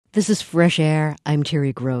This is Fresh Air. I'm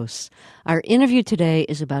Terry Gross. Our interview today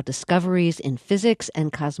is about discoveries in physics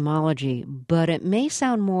and cosmology, but it may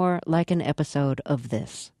sound more like an episode of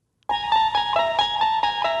this.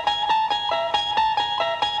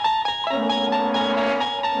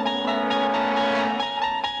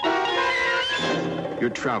 You're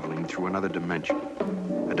traveling through another dimension.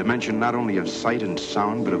 A dimension not only of sight and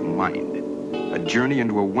sound, but of mind. A journey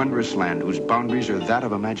into a wondrous land whose boundaries are that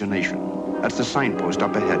of imagination. That's the signpost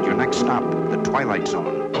up ahead. Your next stop, the Twilight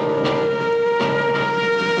Zone.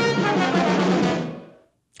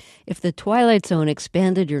 If the Twilight Zone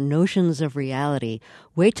expanded your notions of reality,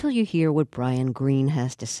 wait till you hear what Brian Greene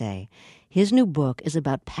has to say. His new book is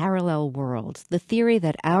about parallel worlds, the theory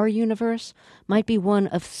that our universe might be one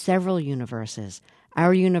of several universes.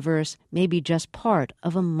 Our universe may be just part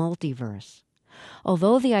of a multiverse.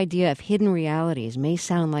 Although the idea of hidden realities may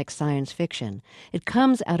sound like science fiction, it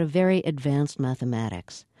comes out of very advanced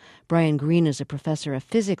mathematics. Brian Greene is a professor of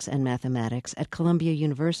physics and mathematics at Columbia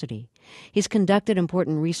University. He's conducted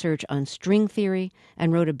important research on string theory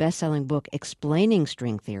and wrote a best-selling book explaining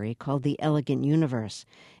string theory called The Elegant Universe.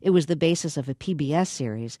 It was the basis of a PBS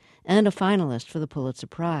series and a finalist for the Pulitzer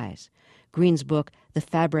Prize. Greene's book, The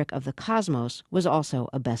Fabric of the Cosmos, was also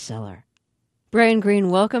a bestseller. Brian Greene,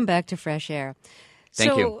 welcome back to Fresh Air.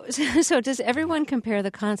 Thank you. So does everyone compare the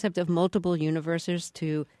concept of multiple universes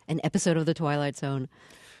to an episode of The Twilight Zone?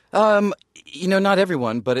 Not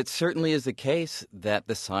everyone, but it certainly is the case that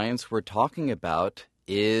the science we're talking about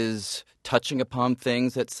is touching upon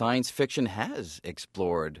things that science fiction has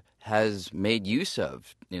explored, has made use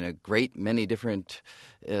of in a great many different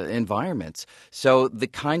environments. So the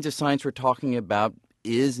kinds of science we're talking about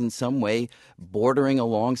is in some way bordering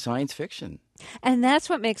along science fiction. And that's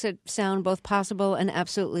what makes it sound both possible and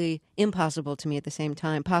absolutely impossible to me at the same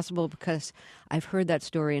time. Possible because I've heard that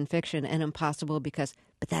story in fiction, and impossible because,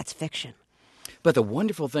 but that's fiction. But the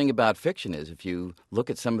wonderful thing about fiction is if you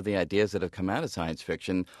look at some of the ideas that have come out of science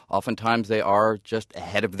fiction, oftentimes they are just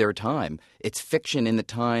ahead of their time. It's fiction in the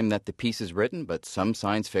time that the piece is written, but some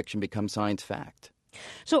science fiction becomes science fact.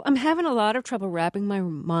 So I'm having a lot of trouble wrapping my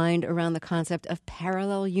mind around the concept of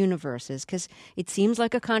parallel universes because it seems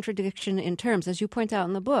like a contradiction in terms, as you point out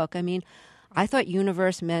in the book. I mean, I thought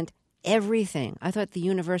universe meant everything. I thought the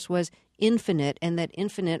universe was infinite and that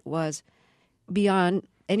infinite was beyond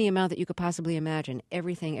any amount that you could possibly imagine.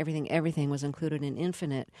 Everything was included in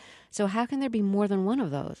infinite. So how can there be more than one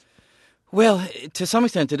of those? Well, to some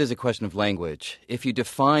extent, it is a question of language. If you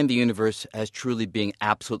define the universe as truly being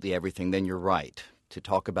absolutely everything, then you're right. To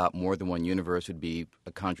talk about more than one universe would be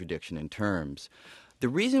a contradiction in terms. The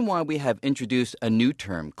reason why we have introduced a new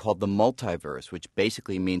term called the multiverse, which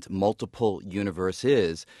basically means multiple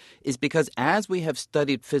universes, is because as we have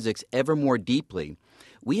studied physics ever more deeply,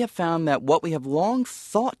 we have found that what we have long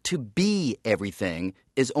thought to be everything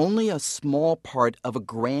is only a small part of a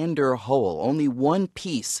grander whole, only one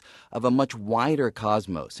piece of a much wider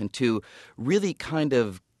cosmos. And to really kind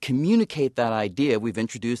of communicate that idea, we've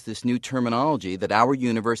introduced this new terminology that our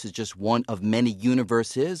universe is just one of many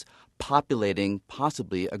universes populating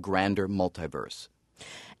possibly a grander multiverse.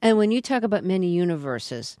 And when you talk about many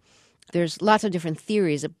universes, there's lots of different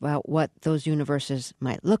theories about what those universes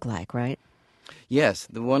might look like, right? Yes,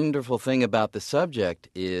 the wonderful thing about the subject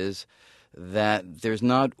is that there's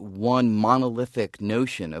not one monolithic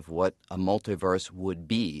notion of what a multiverse would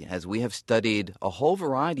be, as we have studied a whole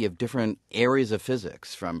variety of different areas of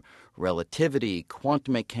physics, from relativity,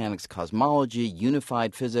 quantum mechanics, cosmology,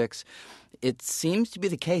 unified physics. It seems to be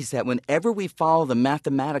the case that whenever we follow the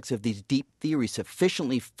mathematics of these deep theories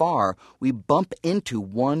sufficiently far, we bump into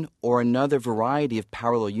one or another variety of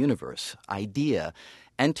parallel universe idea.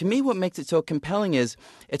 And to me, what makes it so compelling is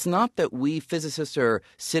it's not that we physicists are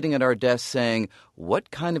sitting at our desks saying,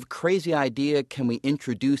 what kind of crazy idea can we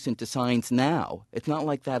introduce into science now? It's not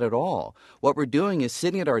like that at all. What we're doing is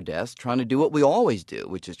sitting at our desks trying to do what we always do,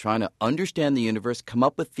 which is trying to understand the universe, come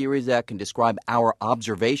up with theories that can describe our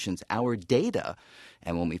observations, our data.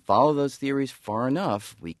 And when we follow those theories far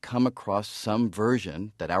enough, we come across some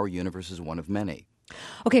version that our universe is one of many.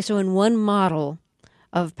 Okay, so in one model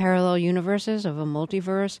of parallel universes, of a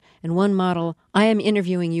multiverse, in one model, I am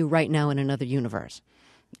interviewing you right now in another universe.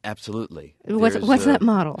 Absolutely. What's that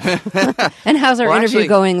model? And how's our interview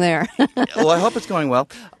going there? Well, I hope it's going well.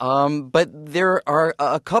 But there are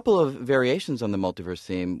a couple of variations on the multiverse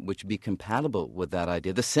theme which would be compatible with that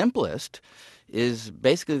idea. The simplest is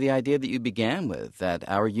basically the idea that you began with, that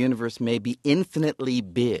our universe may be infinitely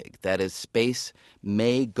big, that is, space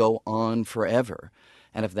may go on forever.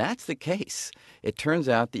 And if that's the case, it turns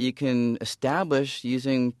out that you can establish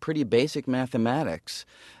using pretty basic mathematics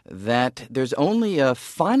that there's only a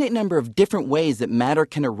finite number of different ways that matter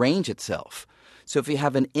can arrange itself. So if you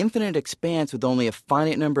have an infinite expanse with only a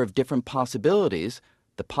finite number of different possibilities,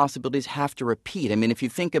 the possibilities have to repeat. I mean, if you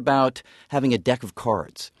think about having a deck of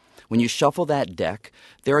cards, when you shuffle that deck,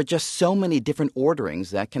 there are just so many different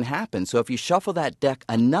orderings that can happen. So if you shuffle that deck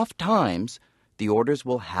enough times, the orders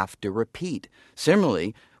will have to repeat.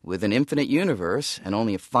 Similarly, with an infinite universe and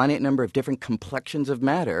only a finite number of different complexions of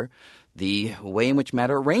matter, the way in which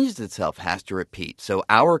matter arranges itself has to repeat. So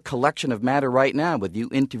our collection of matter right now, with you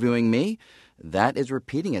interviewing me, that is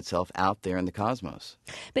repeating itself out there in the cosmos.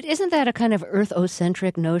 But isn't that a kind of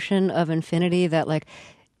Earth-ocentric notion of infinity, that like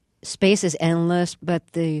space is endless,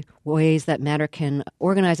 but the ways that matter can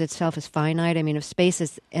organize itself is finite? I mean, if space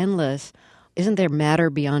is endless, isn't there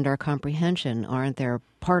matter beyond our comprehension? Aren't there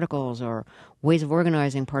particles or ways of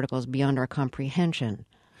organizing particles beyond our comprehension?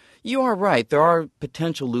 You are right. There are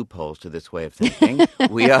potential loopholes to this way of thinking.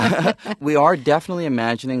 We are definitely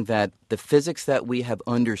imagining that the physics that we have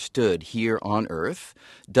understood here on Earth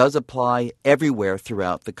does apply everywhere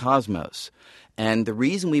throughout the cosmos. And the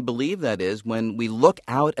reason we believe that is when we look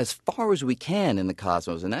out as far as we can in the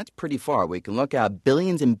cosmos, and that's pretty far. We can look out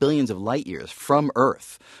billions and billions of light years from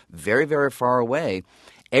Earth, very, very far away.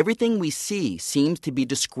 Everything we see seems to be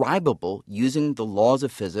describable using the laws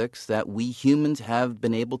of physics that we humans have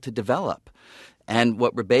been able to develop. And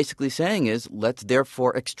what we're basically saying is, let's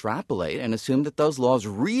therefore extrapolate and assume that those laws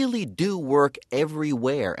really do work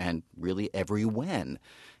everywhere and really every when.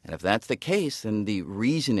 And if that's the case, then the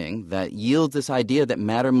reasoning that yields this idea that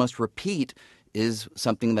matter must repeat is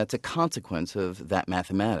something that's a consequence of that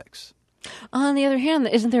mathematics. On the other hand,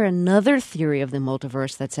 isn't there another theory of the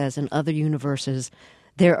multiverse that says in other universes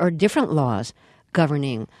there are different laws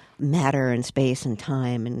governing matter and space and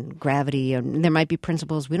time and gravity, and there might be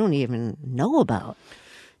principles we don't even know about?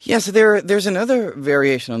 Yes, there's another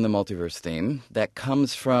variation on the multiverse theme that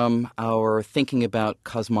comes from our thinking about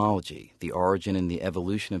cosmology, the origin and the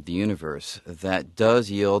evolution of the universe, that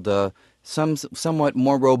does yield a somewhat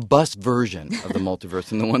more robust version of the multiverse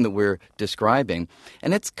than the one that we're describing.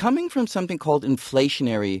 And it's coming from something called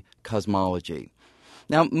inflationary cosmology.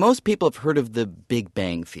 Now, most people have heard of the Big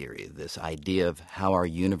Bang Theory, this idea of how our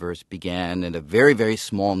universe began in a very, very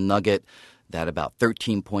small nugget that about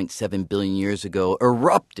 13.7 billion years ago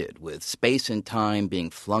erupted, with space and time being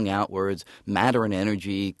flung outwards, matter and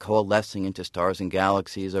energy coalescing into stars and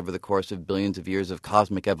galaxies over the course of billions of years of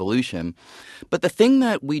cosmic evolution. But the thing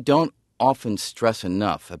that we don't often stress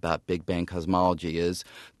enough about Big Bang cosmology is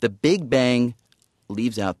the Big Bang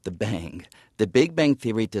leaves out the bang. The Big Bang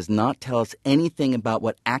Theory does not tell us anything about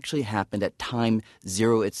what actually happened at time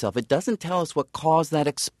zero itself. It doesn't tell us what caused that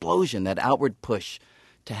explosion, that outward push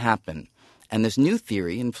to happen. And this new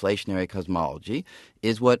theory, inflationary cosmology,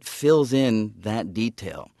 is what fills in that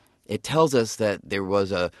detail. It tells us that there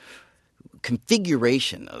was a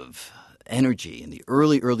configuration of energy in the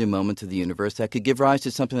early moments of the universe that could give rise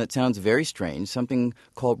to something that sounds very strange, something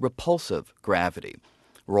called repulsive gravity.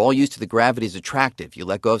 We're all used to the gravity as attractive. You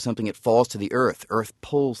let go of something, it falls to the earth. Earth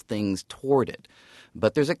pulls things toward it.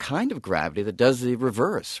 But there's a kind of gravity that does the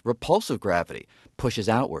reverse. Repulsive gravity pushes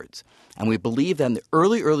outwards. And we believe that in the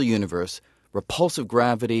early universe, repulsive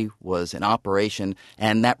gravity was in operation,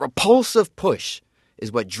 and that repulsive push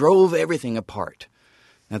is what drove everything apart.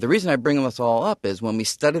 Now, the reason I bring this all up is when we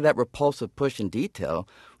study that repulsive push in detail,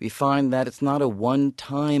 we find that it's not a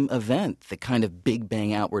one-time event, the kind of Big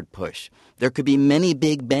Bang outward push. There could be many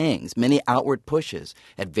Big Bangs, many outward pushes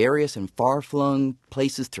at various and far-flung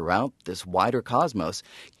places throughout this wider cosmos,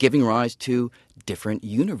 giving rise to different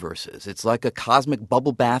universes. It's like a cosmic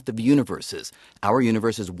bubble bath of universes. Our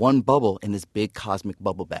universe is one bubble in this big cosmic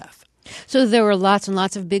bubble bath. So there were lots and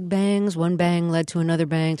lots of big bangs. One bang led to another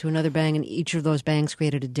bang, and each of those bangs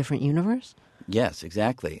created a different universe? Yes,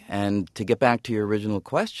 exactly. And to get back to your original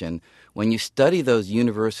question, when you study those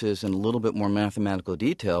universes in a little bit more mathematical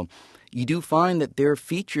detail, you do find that their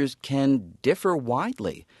features can differ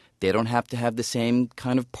widely. They don't have to have the same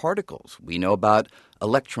kind of particles. We know about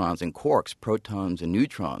electrons and quarks, protons and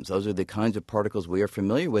neutrons. Those are the kinds of particles we are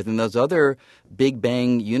familiar with. And those other Big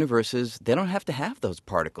Bang universes, they don't have to have those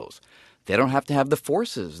particles. They don't have to have the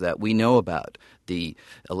forces that we know about, the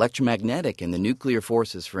electromagnetic and the nuclear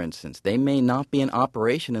forces, for instance. They may not be in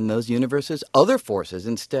operation in those universes. Other forces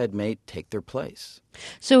instead may take their place.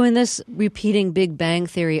 So in this repeating Big Bang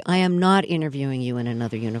Theory, I am not interviewing you in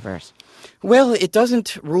another universe. Well, it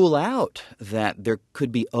doesn't rule out that there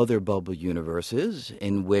could be other bubble universes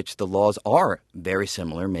in which the laws are very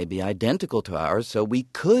similar, maybe identical to ours. So we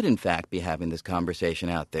could, in fact, be having this conversation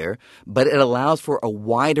out there. But it allows for a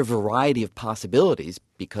wider variety of possibilities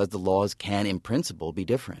because the laws can, in principle, be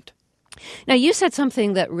different. Now, you said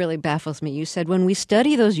something that really baffles me. You said when we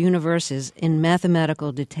study those universes in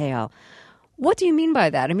mathematical detail, what do you mean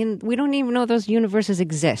by that? I mean, we don't even know those universes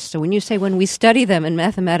exist. So when you say when we study them in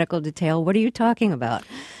mathematical detail, what are you talking about?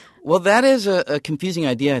 Well, that is a confusing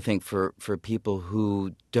idea, I think, for people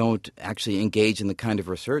who don't actually engage in the kind of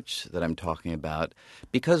research that I'm talking about.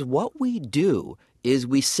 Because what we do is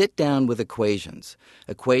we sit down with equations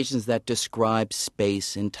that describe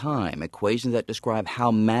space and time, equations that describe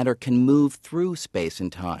how matter can move through space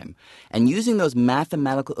and time. And using those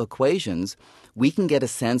mathematical equations, we can get a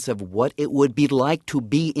sense of what it would be like to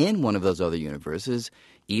be in one of those other universes,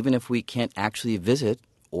 even if we can't actually visit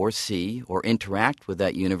or see or interact with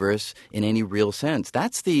that universe in any real sense.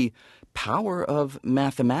 That's the power of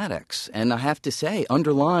mathematics. And I have to say,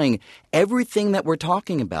 underlying everything that we're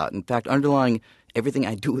talking about, in fact, underlying everything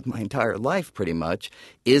I do with my entire life pretty much,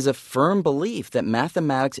 is a firm belief that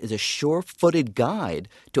mathematics is a sure-footed guide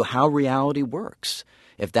to how reality works.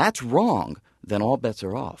 If that's wrong, then all bets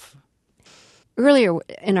are off. Earlier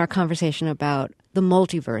in our conversation about the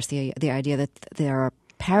multiverse, the idea that there are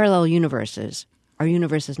parallel universes, our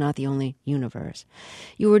universe is not the only universe,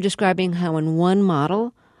 you were describing how in one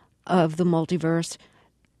model of the multiverse,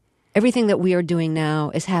 everything that we are doing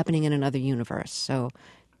now is happening in another universe. So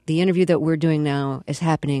the interview that we're doing now is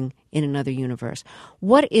happening in another universe.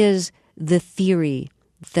 What is the theory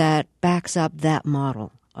that backs up that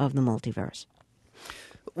model of the multiverse?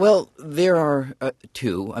 Well, there are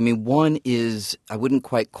two. I mean, one is, I wouldn't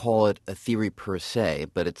quite call it a theory per se,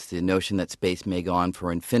 but it's the notion that space may go on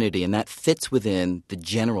for infinity, and that fits within the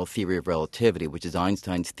general theory of relativity, which is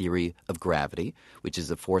Einstein's theory of gravity, which is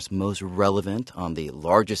the force most relevant on the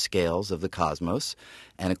largest scales of the cosmos.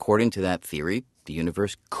 And according to that theory, the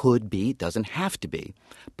universe could be, doesn't have to be,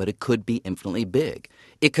 but it could be infinitely big.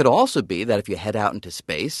 It could also be that if you head out into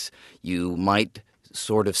space, you might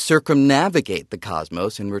sort of circumnavigate the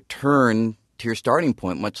cosmos and return to your starting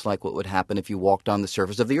point, much like what would happen if you walked on the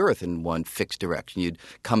surface of the Earth in one fixed direction. You'd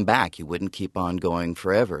come back. You wouldn't keep on going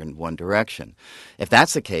forever in one direction. If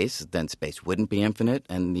that's the case, then space wouldn't be infinite,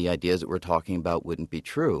 and the ideas that we're talking about wouldn't be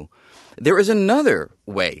true. There is another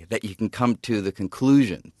way that you can come to the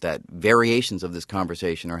conclusion that variations of this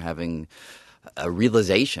conversation are having a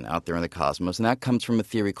realization out there in the cosmos, and that comes from a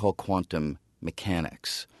theory called quantum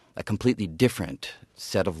mechanics, a completely different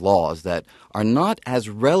set of laws that are not as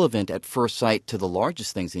relevant at first sight to the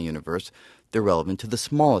largest things in the universe. They're relevant to the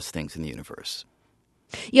smallest things in the universe.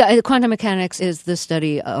 Yeah, quantum mechanics is the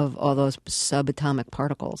study of all those subatomic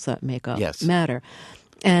particles that make up matter.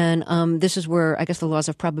 And this is where, I guess, the laws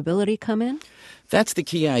of probability come in? That's the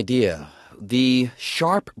key idea. The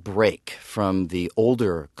sharp break from the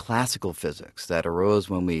older classical physics that arose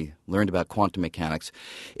when we learned about quantum mechanics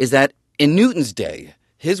is that in Newton's day,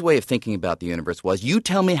 his way of thinking about the universe was, you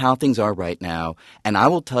tell me how things are right now, and I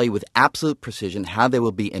will tell you with absolute precision how they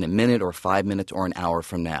will be in a minute or 5 minutes or an hour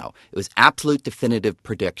from now. It was absolute definitive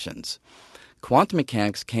predictions. Quantum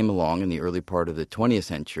mechanics came along in the early part of the 20th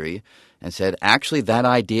century and said, actually, that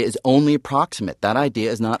idea is only approximate. That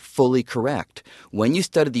idea is not fully correct. When you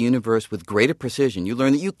study the universe with greater precision, you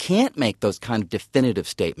learn that you can't make those kind of definitive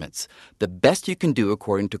statements. The best you can do,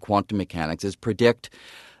 according to quantum mechanics, is predict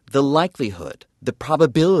the likelihood, the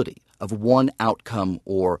probability of one outcome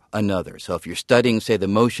or another. So if you're studying, say, the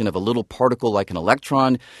motion of a little particle like an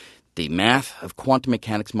electron, the math of quantum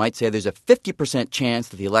mechanics might say there's a 50% chance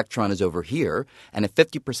that the electron is over here and a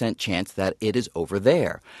 50% chance that it is over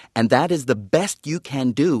there. And that is the best you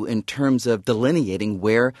can do in terms of delineating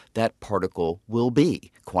where that particle will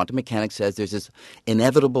be. Quantum mechanics says there's this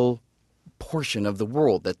inevitable portion of the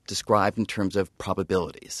world that's described in terms of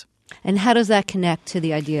probabilities. And how does that connect to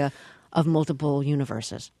the idea of multiple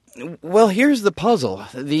universes? Well, here's the puzzle.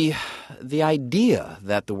 The idea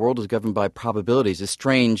that the world is governed by probabilities is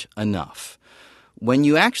strange enough. When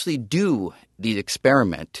you actually do the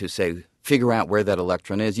experiment to, say, figure out where that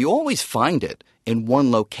electron is, you always find it in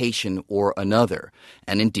one location or another.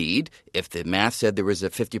 And indeed, if the math said there was a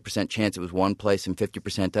 50% chance it was one place and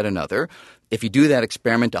 50% at another, if you do that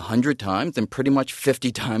experiment 100 times, then pretty much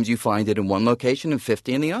 50 times you find it in one location and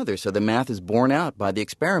 50 in the other. So the math is borne out by the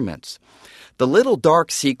experiments. The little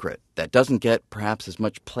dark secret that doesn't get perhaps as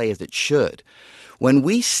much play as it should, when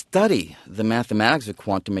we study the mathematics of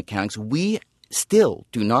quantum mechanics, we still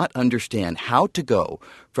do not understand how to go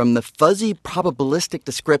from the fuzzy probabilistic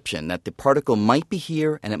description that the particle might be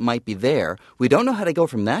here and it might be there. We don't know how to go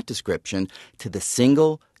from that description to the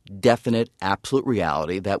single, definite, absolute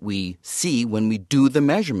reality that we see when we do the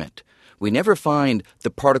measurement. We never find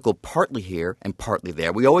the particle partly here and partly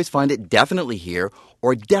there. We always find it definitely here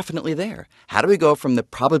or definitely there. How do we go from the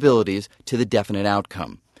probabilities to the definite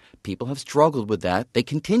outcome? People have struggled with that. They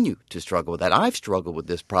continue to struggle with that. I've struggled with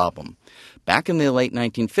this problem. Back in the late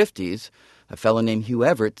 1950s, a fellow named Hugh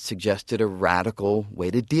Everett suggested a radical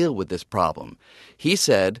way to deal with this problem. He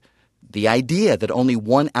said the idea that only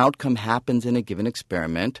one outcome happens in a given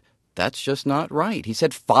experiment, that's just not right. He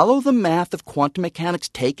said, follow the math of quantum mechanics,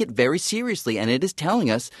 take it very seriously, and it is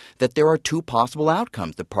telling us that there are two possible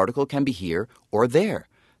outcomes. The particle can be here or there.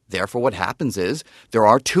 Therefore, what happens is there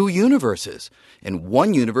are two universes. In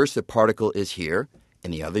one universe, the particle is here.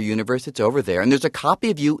 In the other universe, it's over there. And there's a copy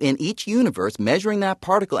of you in each universe measuring that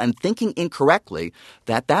particle and thinking incorrectly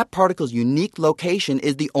that that particle's unique location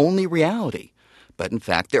is the only reality. But in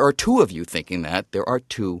fact, there are two of you thinking that. There are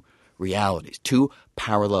two realities, two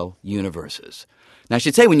parallel universes. Now, I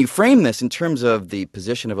should say, when you frame this in terms of the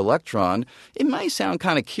position of electron, it might sound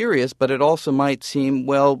kind of curious, but it also might seem,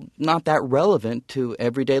 well, not that relevant to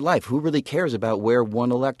everyday life. Who really cares about where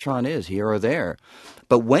one electron is, here or there?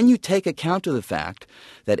 But when you take account of the fact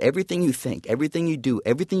that everything you think, everything you do,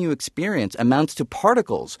 everything you experience amounts to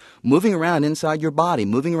particles moving around inside your body,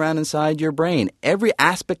 moving around inside your brain, every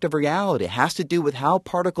aspect of reality has to do with how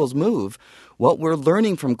particles move, what we're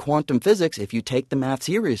learning from quantum physics, if you take the math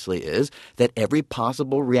seriously, is that every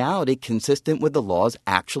possible reality consistent with the laws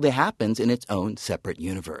actually happens in its own separate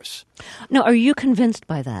universe. Now, are you convinced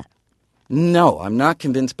by that? No, I'm not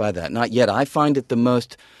convinced by that. Not yet. I find it the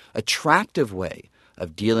most attractive way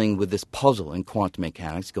of dealing with this puzzle in quantum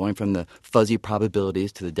mechanics, going from the fuzzy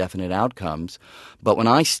probabilities to the definite outcomes. But when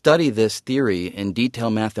I study this theory in detail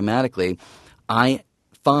mathematically, I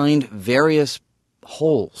find various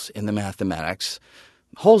holes in the mathematics.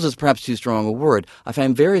 Holes is perhaps too strong a word. I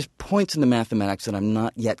find various points in the mathematics that I'm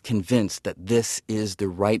not yet convinced that this is the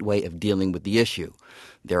right way of dealing with the issue.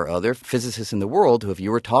 There are other physicists in the world who, if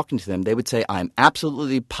you were talking to them, they would say, I'm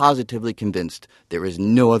absolutely positively convinced there is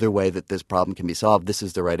no other way that this problem can be solved. This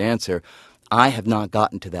is the right answer. I have not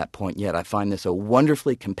gotten to that point yet. I find this a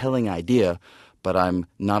wonderfully compelling idea, but I'm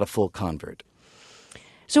not a full convert.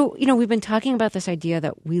 So, we've been talking about this idea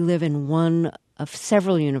that we live in one of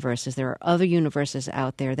several universes. There are other universes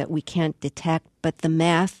out there that we can't detect, but the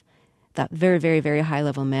math, that very, very, very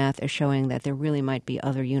high-level math, is showing that there really might be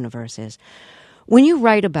other universes. When you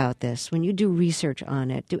write about this, when you do research on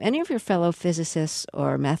it, do any of your fellow physicists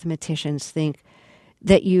or mathematicians think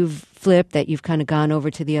that you've flipped, that you've kind of gone over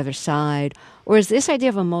to the other side? Or is this idea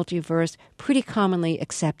of a multiverse pretty commonly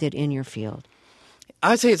accepted in your field?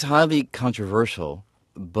 I'd say it's highly controversial,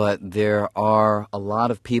 but there are a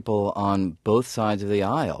lot of people on both sides of the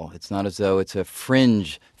aisle. It's not as though it's a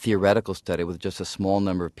fringe theoretical study with just a small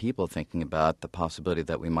number of people thinking about the possibility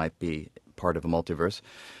that we might be part of a multiverse.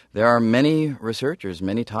 There are many researchers,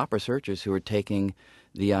 many top researchers who are taking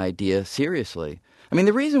the idea seriously. I mean,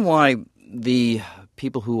 the reason why the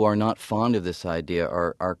people who are not fond of this idea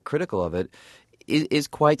are critical of it is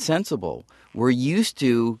quite sensible. We're used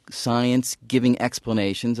to science giving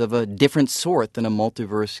explanations of a different sort than a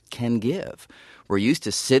multiverse can give. We're used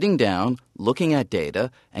to sitting down, looking at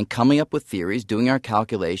data, and coming up with theories, doing our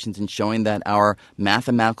calculations, and showing that our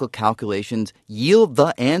mathematical calculations yield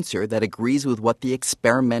the answer that agrees with what the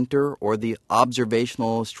experimenter or the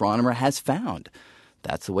observational astronomer has found.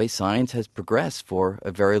 That's the way science has progressed for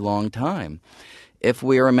a very long time. If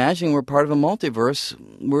we are imagining we're part of a multiverse,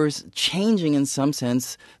 we're changing in some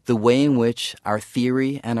sense the way in which our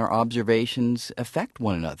theory and our observations affect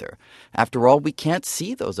one another. After all, we can't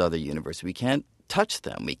see those other universes. We can't touch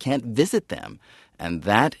them. We can't visit them. And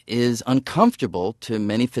that is uncomfortable to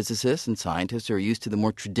many physicists and scientists who are used to the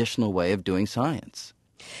more traditional way of doing science.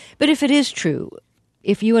 But if it is true,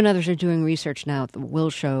 if you and others are doing research now that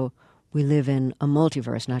will show we live in a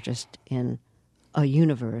multiverse, not just in a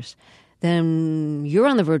universe, then you're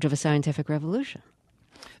on the verge of a scientific revolution.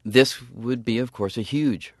 This would be, of course, a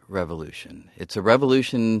huge revolution. It's a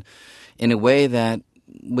revolution in a way that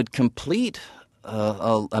would complete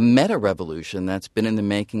a meta-revolution that's been in the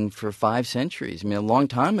making for 5 centuries. I mean, a long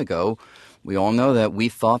time ago, we all know that we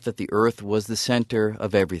thought that the Earth was the center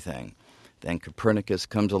of everything. Then Copernicus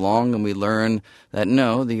comes along and we learn that,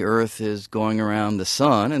 no, the Earth is going around the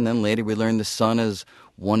sun, and then later we learn the sun is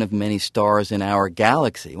one of many stars in our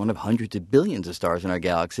galaxy, one of hundreds of billions of stars in our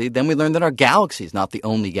galaxy. Then we learn that our galaxy is not the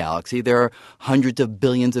only galaxy. There are hundreds of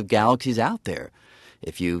billions of galaxies out there.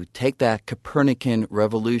 If you take that Copernican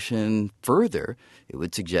revolution further, it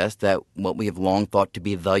would suggest that what we have long thought to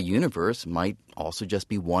be the universe might also just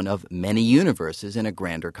be one of many universes in a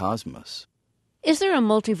grander cosmos. Is there a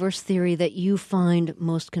multiverse theory that you find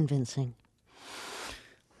most convincing?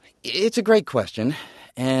 It's a great question,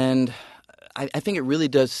 and I think it really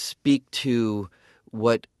does speak to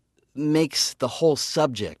what makes the whole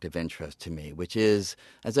subject of interest to me, which is,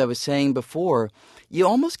 as I was saying before, you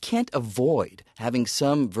almost can't avoid having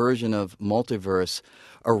some version of multiverse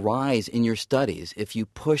arise in your studies if you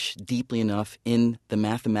push deeply enough in the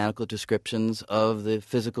mathematical descriptions of the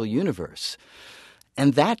physical universe.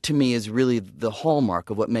 And that, to me, is really the hallmark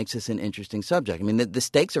of what makes this an interesting subject. I mean, the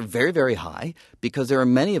stakes are very, very high because there are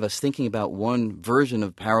many of us thinking about one version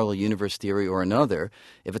of parallel universe theory or another.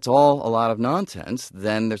 If it's all a lot of nonsense,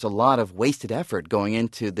 then there's a lot of wasted effort going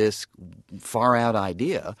into this far-out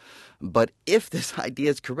idea. But if this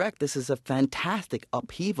idea is correct, this is a fantastic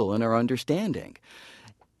upheaval in our understanding.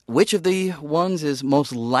 Which of the ones is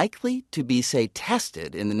most likely to be, say,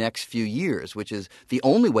 tested in the next few years, which is the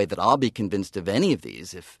only way that I'll be convinced of any of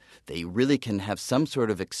these, if they really can have some sort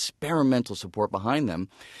of experimental support behind them,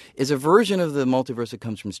 is a version of the multiverse that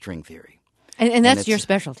comes from string theory. And that's your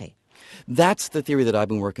specialty. That's the theory that I've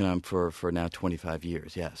been working on for now 25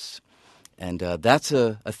 years, yes. And that's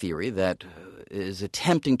a theory that is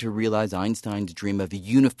attempting to realize Einstein's dream of a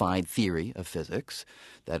unified theory of physics.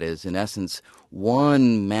 That is, in essence,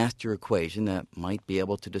 one master equation that might be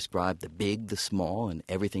able to describe the big, the small, and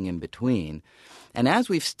everything in between. And as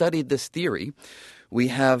we've studied this theory, we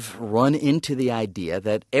have run into the idea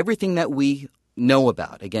that everything that we know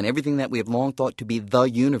about, again, everything that we have long thought to be the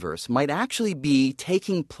universe, might actually be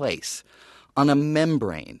taking place on a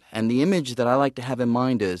membrane. And the image that I like to have in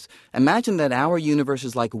mind is, imagine that our universe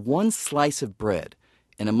is like one slice of bread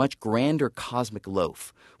in a much grander cosmic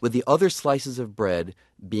loaf, with the other slices of bread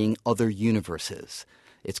being other universes.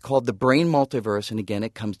 It's called the brain multiverse, and again,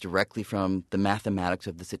 it comes directly from the mathematics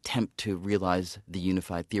of this attempt to realize the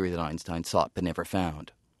unified theory that Einstein sought but never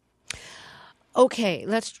found. Okay,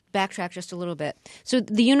 let's backtrack just a little bit. So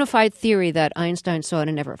the unified theory that Einstein sought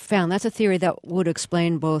and never found, that's a theory that would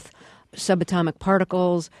explain both subatomic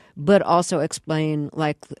particles, but also explain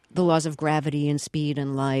like the laws of gravity and speed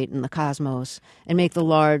and light and the cosmos, and make the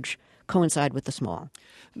large coincide with the small.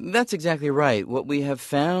 That's exactly right. What we have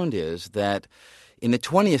found is that in the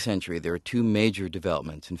 20th century, there are two major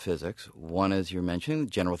developments in physics. One, as you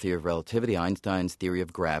mentioned, general theory of relativity, Einstein's theory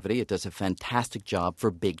of gravity. It does a fantastic job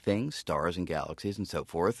for big things, stars and galaxies and so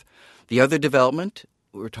forth. The other development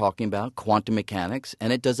we're talking about, quantum mechanics,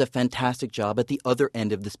 and it does a fantastic job at the other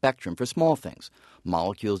end of the spectrum for small things,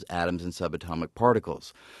 molecules, atoms, and subatomic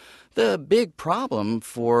particles. The big problem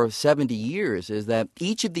for 70 years is that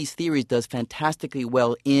each of these theories does fantastically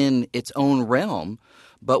well in its own realm,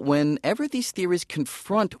 but whenever these theories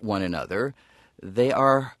confront one another, they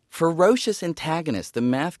are ferocious antagonists. The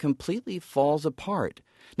math completely falls apart.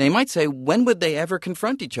 Now, you might say, when would they ever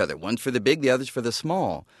confront each other? One's for the big, the other's for the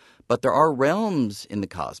small. But there are realms in the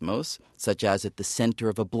cosmos, such as at the center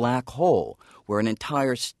of a black hole, where an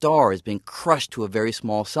entire star is being crushed to a very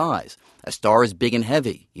small size. A star is big and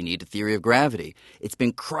heavy. You need a theory of gravity. It's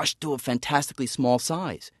been crushed to a fantastically small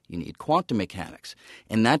size. You need quantum mechanics.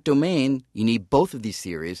 In that domain, you need both of these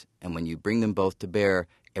theories, and when you bring them both to bear,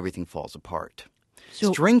 everything falls apart.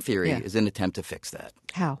 So, string theory is an attempt to fix that.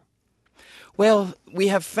 How? Well, we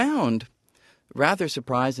have found, rather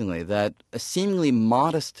surprisingly, that a seemingly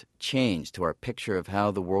modest change to our picture of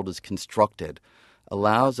how the world is constructed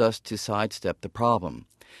allows us to sidestep the problem.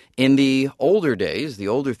 In the older days, the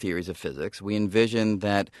older theories of physics, we envisioned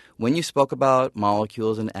that when you spoke about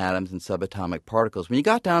molecules and atoms and subatomic particles, when you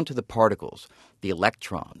got down to the particles, the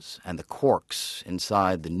electrons and the quarks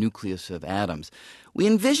inside the nucleus of atoms, we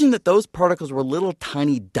envisioned that those particles were little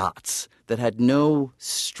tiny dots that had no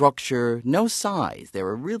structure, no size. They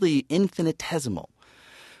were really infinitesimal.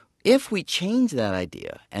 If we change that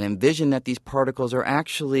idea and envision that these particles are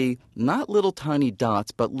actually not little tiny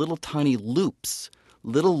dots, but little tiny loops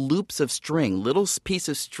of string, little pieces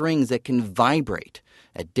of strings that can vibrate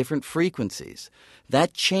at different frequencies,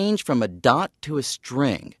 that change from a dot to a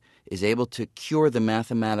string is able to cure the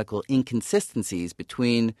mathematical inconsistencies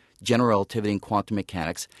between general relativity and quantum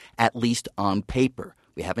mechanics, at least on paper.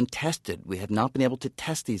 We have not been able to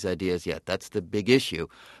test these ideas yet. That's the big issue.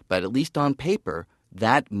 But at least on paper,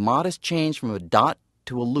 that modest change from a dot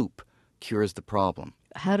to a loop cures the problem.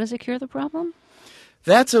 How does it cure the problem?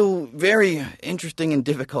 That's a very interesting and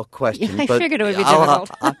difficult question. Yeah, I figured it would be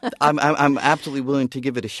difficult. I'm absolutely willing to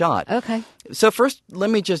give it a shot. Okay. So first, let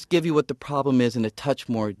me just give you what the problem is in a touch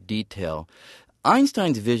more detail.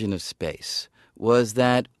 Einstein's vision of space was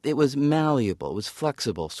that it was malleable, it was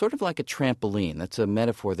flexible, sort of like a trampoline. That's a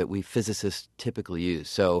metaphor that we physicists typically use.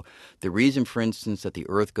 So the reason, for instance, that the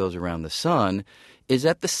Earth goes around the sun is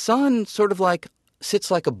that the sun sort of like sits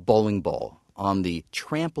like a bowling ball on the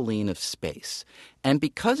trampoline of space. And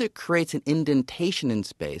because it creates an indentation in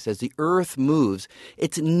space, as the Earth moves,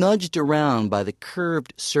 it's nudged around by the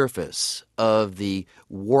curved surface of the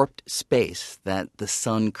warped space that the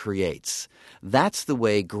sun creates. That's the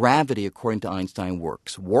way gravity, according to Einstein,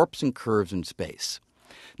 works, warps and curves in space.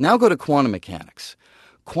 Now go to quantum mechanics.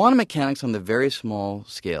 Quantum mechanics on the very small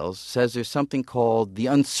scales says there's something called the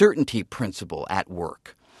uncertainty principle at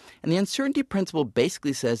work. And the uncertainty principle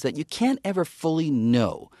basically says that you can't ever fully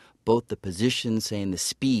know both the positions, say, and the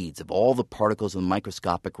speeds of all the particles in the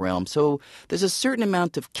microscopic realm. So there's a certain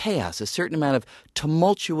amount of chaos, a certain amount of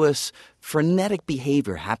tumultuous, frenetic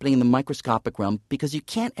behavior happening in the microscopic realm because you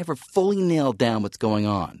can't ever fully nail down what's going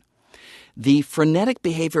on. The frenetic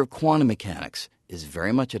behavior of quantum mechanics is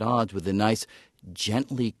very much at odds with the nice,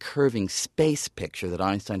 gently curving space picture that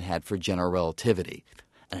Einstein had for general relativity.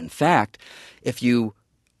 And in fact, if you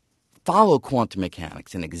follow quantum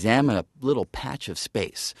mechanics and examine a little patch of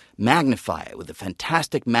space, magnify it with a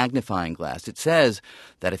fantastic magnifying glass, it says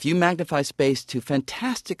that if you magnify space to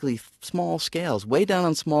fantastically small scales, way down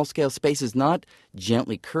on small scale, space is not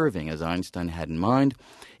gently curving as Einstein had in mind.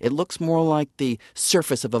 It looks more like the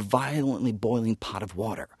surface of a violently boiling pot of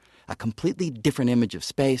water, a completely different image of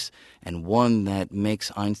space and one that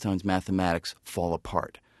makes Einstein's mathematics fall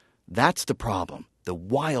apart. That's the problem. The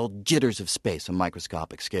wild jitters of space on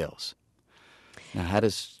microscopic scales. Now, how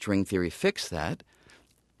does string theory fix that?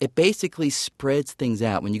 It basically spreads things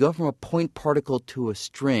out. When you go from a point particle to a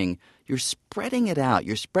string, you're spreading it out.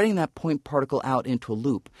 You're spreading that point particle out into a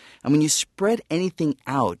loop. And when you spread anything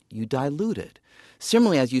out, you dilute it.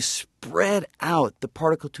 Similarly, as you spread out the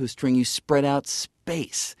particle to a string, you spread out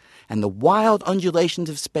space. And the wild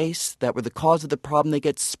undulations of space that were the cause of the problem, they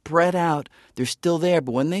get spread out. They're still there,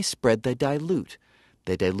 but when they spread, they dilute.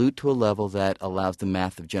 They dilute to a level that allows the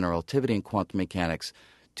math of general relativity and quantum mechanics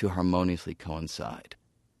to harmoniously coincide.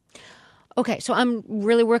 Okay, so I'm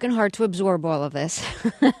really working hard to absorb all of this.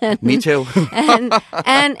 Me too. and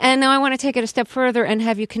now I want to take it a step further and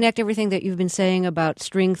have you connect everything that you've been saying about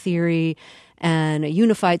string theory and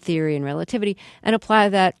unified theory and relativity and apply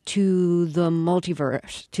that to the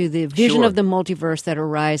multiverse, to the vision of the multiverse that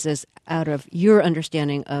arises out of your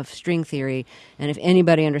understanding of string theory. And if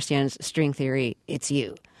anybody understands string theory, it's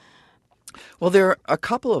you. Well, there are a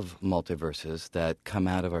couple of multiverses that come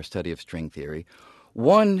out of our study of string theory.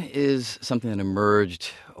 One is something that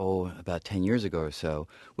emerged, about 10 years ago or so,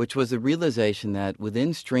 which was the realization that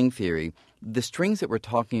within string theory, the strings that we're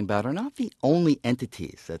talking about are not the only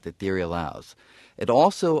entities that the theory allows. It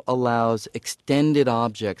also allows extended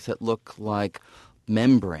objects that look like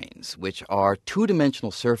membranes, which are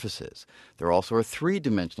two-dimensional surfaces. There also are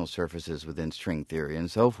three-dimensional surfaces within string theory and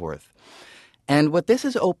so forth. And what this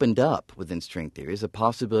has opened up within string theory is a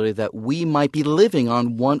possibility that we might be living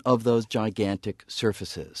on one of those gigantic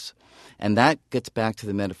surfaces. And that gets back to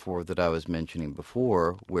the metaphor that I was mentioning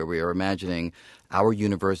before, where we are imagining our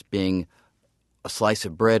universe being a slice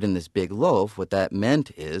of bread in this big loaf. What that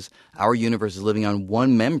meant is our universe is living on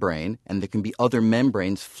one membrane, and there can be other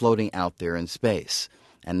membranes floating out there in space.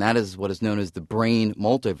 And that is what is known as the brain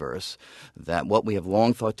multiverse, that what we have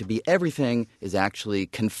long thought to be everything is actually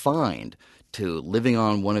confined to living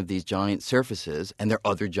on one of these giant surfaces, and there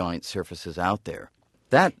are other giant surfaces out there.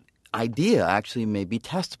 That idea actually may be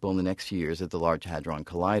testable in the next few years at the Large Hadron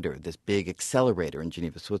Collider, this big accelerator in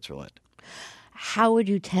Geneva, Switzerland. How would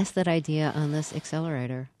you test that idea on this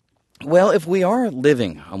accelerator? Well, if we are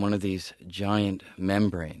living on one of these giant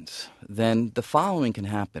membranes, then the following can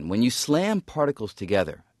happen. When you slam particles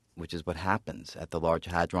together, which is what happens at the Large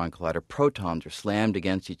Hadron Collider, protons are slammed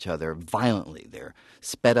against each other violently. They're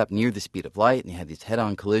sped up near the speed of light, and you have these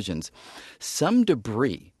head-on collisions. Some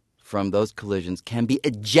debris from those collisions can be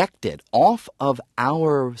ejected off of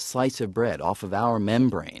our slice of bread, off of our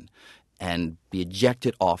membrane, and be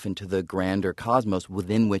ejected off into the grander cosmos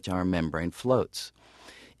within which our membrane floats.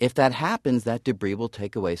 If that happens, that debris will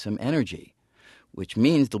take away some energy, which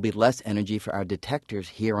means there'll be less energy for our detectors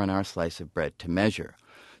here on our slice of bread to measure.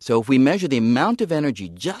 So if we measure the amount of energy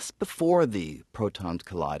just before the protons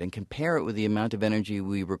collide and compare it with the amount of energy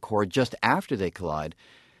we record just after they collide,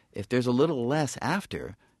 if there's a little less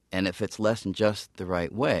after, and if it's less in just the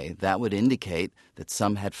right way, that would indicate that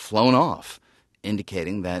some had flown off,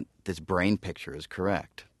 indicating that this brain picture is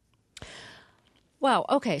correct. Wow.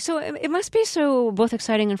 Okay. So it must be so both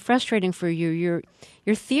exciting and frustrating for you.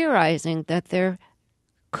 You're theorizing that there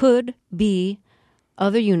could be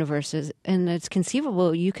other universes, and it's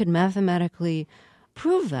conceivable you could mathematically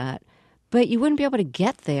prove that, but you wouldn't be able to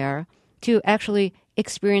get there to actually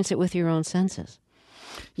experience it with your own senses.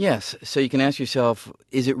 Yes. So you can ask yourself,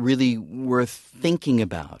 is it really worth thinking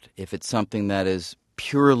about if it's something that is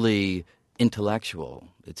purely intellectual?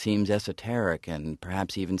 It seems esoteric and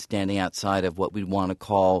perhaps even standing outside of what we'd want to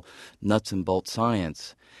call nuts and bolts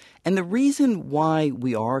science. And the reason why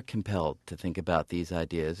we are compelled to think about these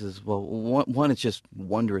ideas is, well, one, it's just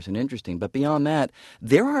wondrous and interesting. But beyond that,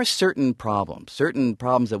 there are certain problems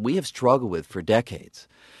that we have struggled with for decades,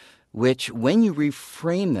 which when you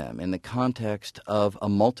reframe them in the context of a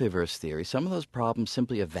multiverse theory, some of those problems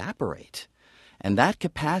simply evaporate. And that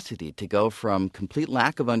capacity to go from complete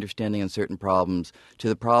lack of understanding on certain problems to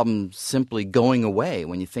the problems simply going away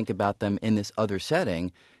when you think about them in this other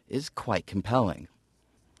setting is quite compelling.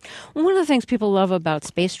 One of the things people love about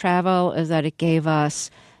space travel is that it gave us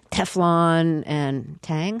Teflon and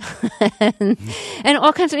Tang and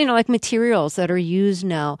all kinds of, like materials that are used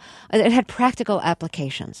now. It had practical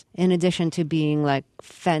applications in addition to being like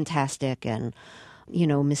fantastic and,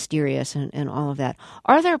 mysterious and all of that.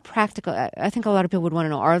 Are there practical, I think a lot of people would want to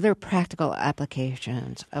know, are there practical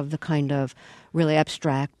applications of the kind of really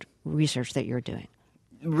abstract research that you're doing?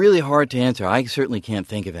 Really hard to answer. I certainly can't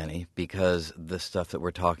think of any because the stuff that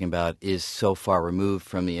we're talking about is so far removed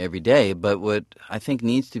from the everyday. But what I think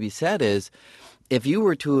needs to be said is if you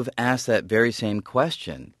were to have asked that very same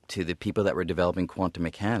question to the people that were developing quantum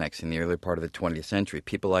mechanics in the early part of the 20th century,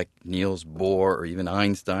 people like Niels Bohr or even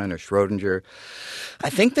Einstein or Schrodinger, I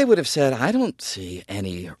think they would have said, I don't see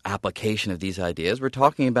any application of these ideas. We're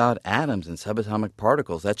talking about atoms and subatomic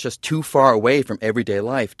particles. That's just too far away from everyday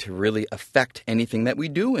life to really affect anything that we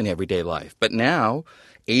do in everyday life. But now,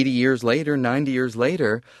 80 years later, 90 years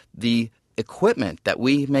later, the equipment that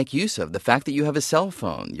we make use of, the fact that you have a cell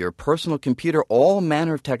phone, your personal computer, all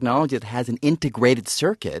manner of technology that has an integrated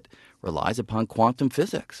circuit relies upon quantum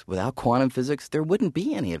physics. Without quantum physics, there wouldn't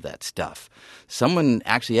be any of that stuff. Someone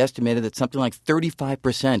actually estimated that something like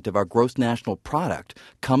 35% of our gross national product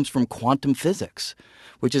comes from quantum physics,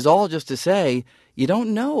 which is all just to say you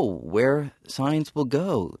don't know where science will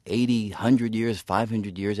go 80, 100 years,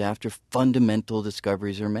 500 years after fundamental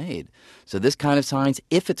discoveries are made. So this kind of science,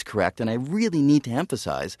 if it's correct, and I really need to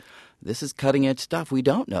emphasize, this is cutting-edge stuff. We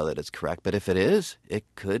don't know that it's correct, but if it is, it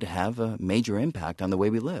could have a major impact on the way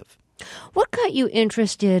we live. What got you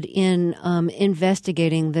interested in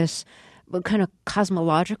investigating this kind of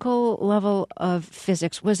cosmological level of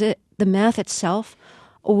physics? Was it the math itself,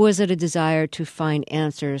 or was it a desire to find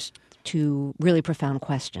answers to really profound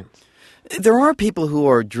questions? There are people who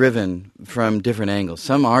are driven from different angles.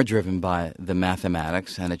 Some are driven by the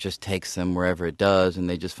mathematics, and it just takes them wherever it does, and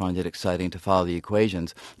they just find it exciting to follow the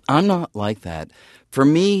equations. I'm not like that. For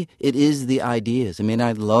me, it is the ideas. I mean,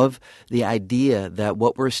 I love the idea that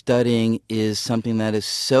what we're studying is something that is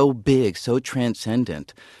so big, so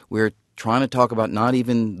transcendent. We're trying to talk about not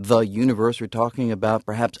even the universe, we're talking about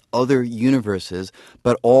perhaps other universes,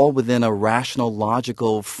 but all within a rational,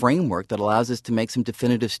 logical framework that allows us to make some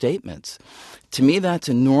definitive statements. To me, that's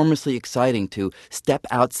enormously exciting to step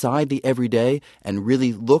outside the everyday and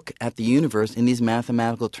really look at the universe in these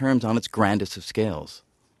mathematical terms on its grandest of scales.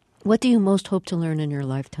 What do you most hope to learn in your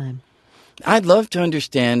lifetime? I'd love to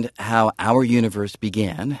understand how our universe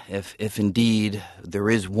began. If indeed there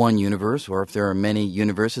is one universe, or if there are many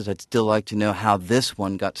universes, I'd still like to know how this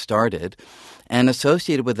one got started. And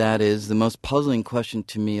associated with that is the most puzzling question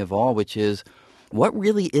to me of all, which is, what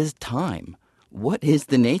really is time? What is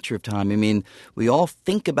the nature of time? I mean, we all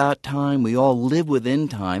think about time, we all live within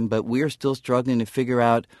time, but we're still struggling to figure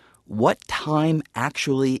out what time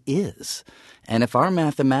actually is. And if our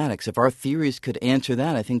mathematics, if our theories could answer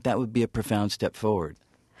that, I think that would be a profound step forward.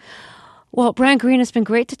 Well, Brian Greene, it's been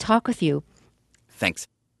great to talk with you. Thanks.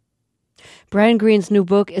 Brian Greene's new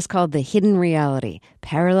book is called The Hidden Reality,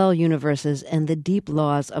 Parallel Universes and the Deep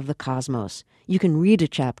Laws of the Cosmos. You can read a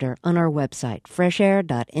chapter on our website,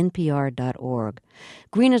 freshair.npr.org.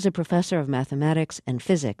 Greene is a professor of mathematics and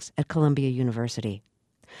physics at Columbia University.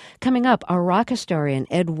 Coming up, our rock historian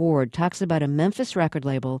Ed Ward talks about a Memphis record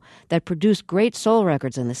label that produced great soul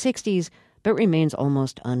records in the 60s, but remains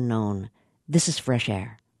almost unknown. This is Fresh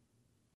Air.